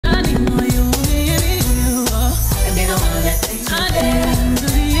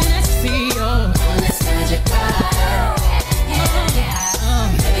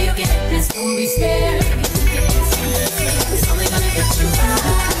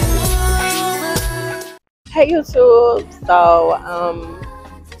Hey YouTube. So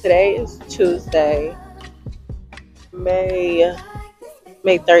today is Tuesday, May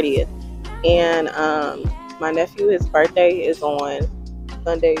 30th, and my nephew, his birthday is on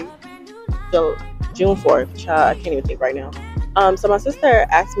Sunday, so June 4th. Child, I can't even think right now. So my sister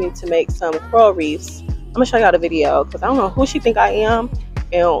asked me to make some coral reefs. I'm gonna show y'all the video because I don't know who she think I am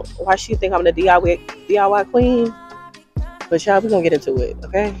and why she think I'm the DIY queen. But y'all, we're gonna get into it,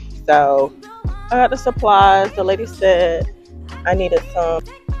 okay? So I got the supplies. The lady said I needed some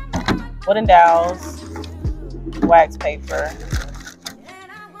wooden dowels, wax paper,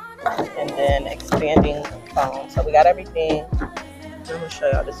 and then expanding foam. So we got everything. I'm gonna show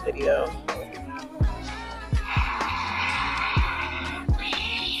y'all this video.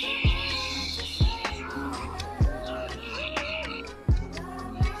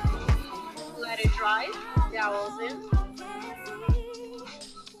 Let it dry, dowels in.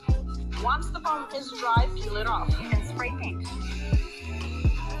 Once the foam is dry, peel it off and spray paint.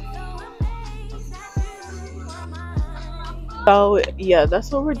 So yeah,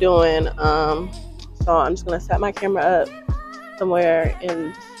 that's what we're doing. So I'm just gonna set my camera up somewhere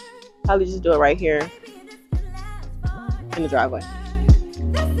and probably just do it right here in the driveway.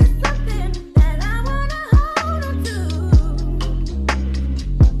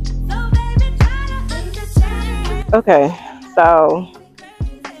 Okay, so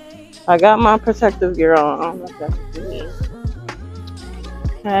I got my protective gear on. I don't know if that's me.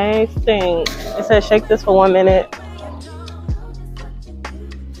 Okay, stink. It says shake this for 1 minute.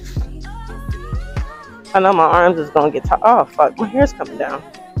 I know my arms is gonna get tired. Oh fuck, my hair's coming down.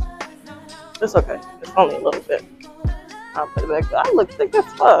 It's okay. It's only a little bit. I'll put it back. I look thick as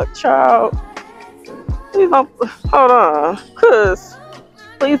fuck, child. Please don't. Hold on, cause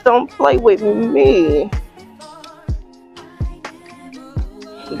please don't play with me.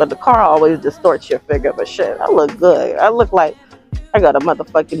 But the car always distorts your figure. But shit, I look good. I look like I got a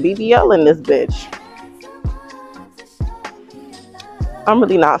motherfucking BBL in this bitch. I'm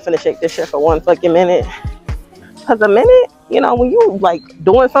really not finna shake this shit for 1 fucking minute. Cause a minute, you know, when you like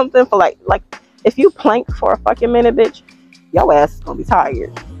doing something for like if you plank for a fucking minute, bitch, your ass is gonna be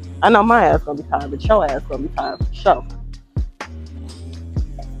tired. I know my ass gonna be tired, but your ass gonna be tired for sure.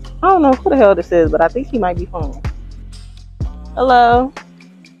 I don't know who the hell this is, but I think he might be home. Hello.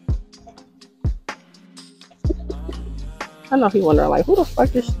 I know he wondering like, who the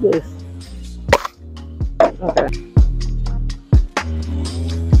fuck is this? Okay.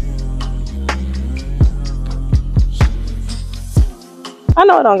 I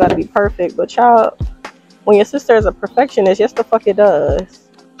know it don't gotta be perfect, but y'all, when your sister is a perfectionist, yes the fuck it does.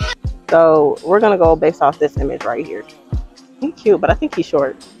 So we're gonna go based off this image right here. He's cute, but I think he's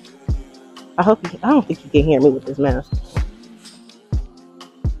short. I don't think he can hear me with this mask.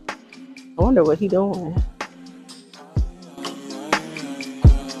 I wonder what he doing.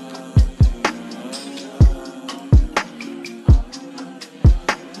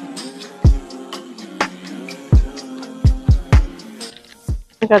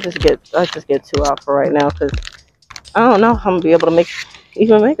 I just get 2 out for right now because I don't know how I'm gonna be able to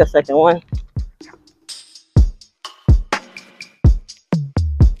even make a second one.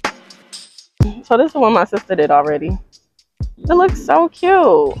 So this is one my sister did already. It looks so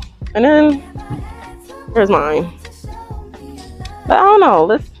cute. And then here's mine. But I don't know.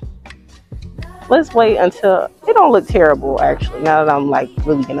 Let's wait until it don't look terrible actually. Now that I'm like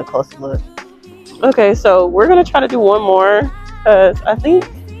really getting a closer look. Okay, so we're gonna try to do one more because I think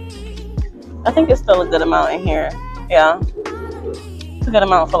it's still a good amount in here. Yeah, it's a good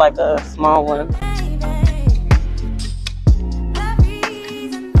amount for like a small one.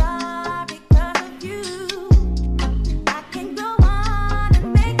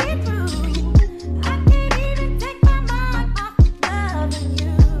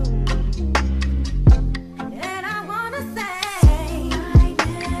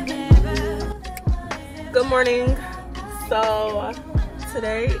 Good morning. So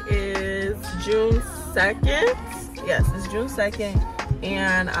today is June 2nd. Yes, it's June 2nd,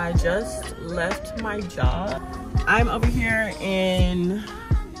 and I just left my job. I'm over here in,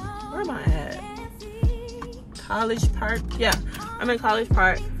 where am I at? College Park. Yeah, I'm in College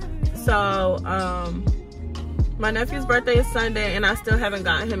Park. So my nephew's birthday is Sunday, and I still haven't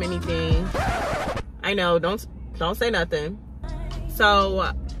gotten him anything. I know, don't say nothing.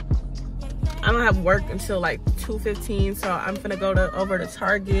 So I don't have work until like 2:15, so I'm gonna go over to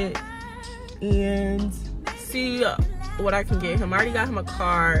Target and see what I can get him. I already got him a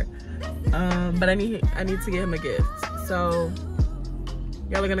card, but I need to get him a gift. So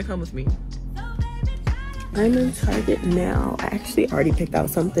y'all are gonna come with me. I'm in Target now. I actually already picked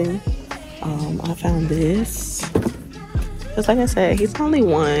out something. I found this. Just like I said, he's only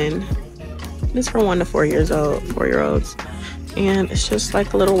one. It's for 1 to 4-year-olds. And it's just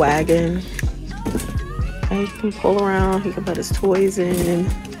like a little wagon. And he can pull around, he can put his toys in.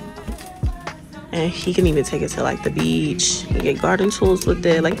 And he can even take it to like the beach. You get garden tools with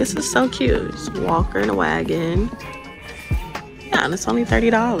it. Like, this is so cute. It's a walker and a wagon. Yeah, and it's only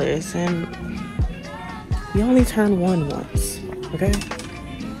 $30. And you only turn one once, okay?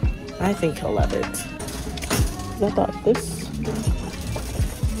 I think he'll love it. I thought this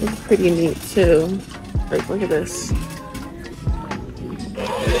is pretty neat too. Like, look at this.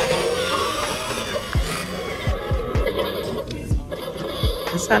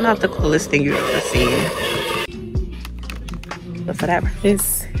 It's not the coolest thing you've ever seen. But for that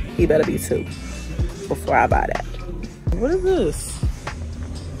price, he better be 2 before I buy that. What is this?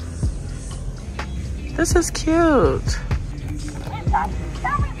 This is cute.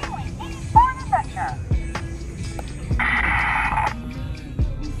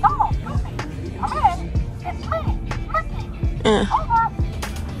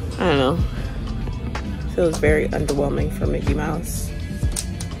 don't know. Feels very underwhelming for Mickey Mouse.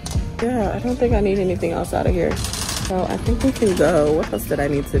 Yeah, I don't think I need anything else out of here. So I think we can go. What else did I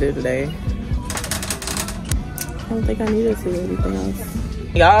need to do today? I don't think I needed to do anything else.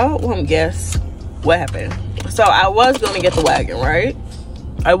 Y'all won't guess what happened. So I was gonna get the wagon, right?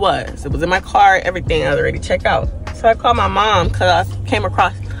 I was. It was in my car, everything. I already checked out. So I called my mom because I came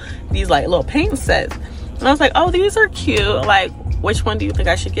across these like little paint sets. And I was like, oh, these are cute. Like, which one do you think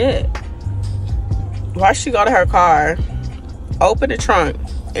I should get? Why she go to her car, open the trunk,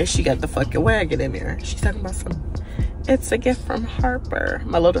 and she got the fucking wagon in there. She's talking about it's a gift from Harper,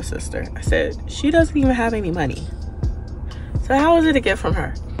 my little sister. I said, she doesn't even have any money. So how is it a gift from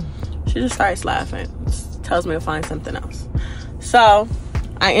her? She just starts laughing. Tells me to find something else. So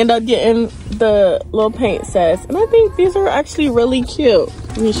I end up getting the little paint sets. And I think these are actually really cute.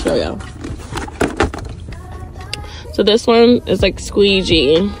 Let me show y'all. So this one is like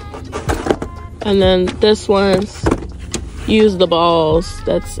squeegee. And then this one's use the balls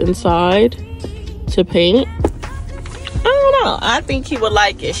that's inside to paint. I don't know. I think he would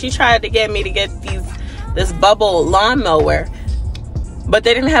like it. She tried to get me to get this bubble lawnmower, but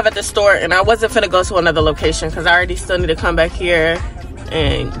they didn't have it at the store, and I wasn't finna go to another location because I already still need to come back here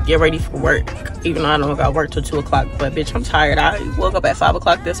and get ready for work, even though I don't got work till 2 o'clock. But bitch, I'm tired. I woke up at 5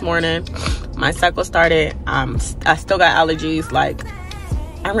 o'clock this morning. My cycle started. I still got allergies. Like,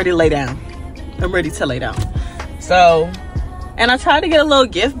 I'm ready to lay down. I'm ready to lay down. So, and I tried to get a little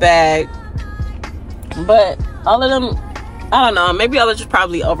gift bag, but all of them, I don't know, maybe I was just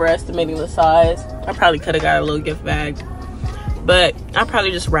probably overestimating the size. I probably could have got a little gift bag, but I'll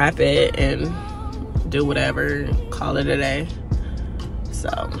probably just wrap it and do whatever, call it a day. So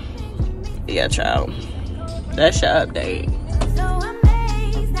yeah, child, that's your update.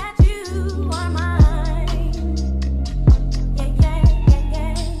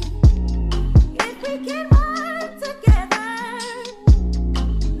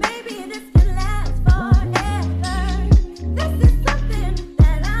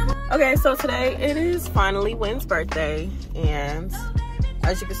 Okay, so today it is finally Wynn's birthday, and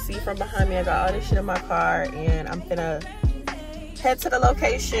as you can see from behind me, I got all this shit in my car, and I'm gonna head to the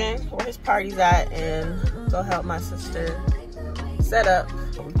location where his party's at and go help my sister set up.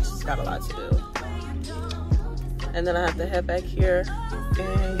 We just got a lot to do, and then I have to head back here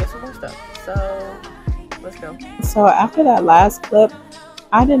and get some more stuff. So let's go. So after that last clip,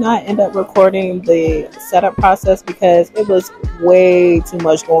 I did not end up recording the setup process because it was way too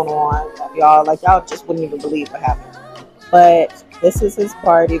much going on, y'all. Like, y'all just wouldn't even believe what happened. But this is his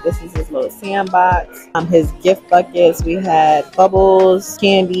party. This is his little sandbox. His gift buckets. We had bubbles,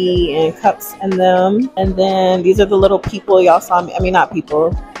 candy, and cups in them. And then these are the little people y'all saw me. I mean, not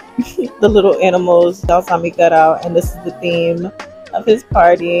people. The little animals y'all saw me cut out. And this is the theme of his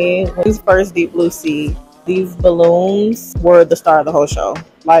party. His first Deep Blue Sea. These balloons were the star of the whole show.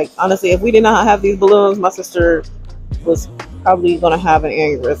 Like, honestly, if we did not have these balloons, my sister was probably going to have an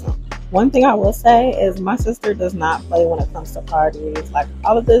aneurysm. One thing I will say is my sister does not play when it comes to parties. Like,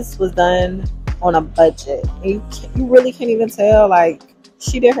 all of this was done on a budget. You really can't even tell. Like,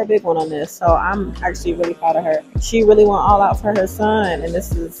 she did her big one on this. So I'm actually really proud of her. She really went all out for her son. And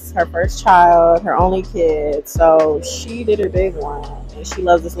this is her first child, her only kid. So she did her big one. And she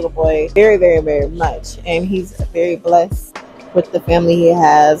loves this little boy very, very, very much. And he's very blessed with the family he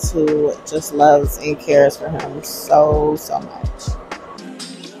has who just loves and cares for him so, so much.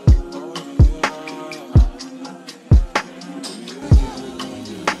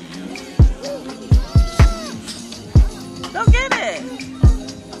 Go get it.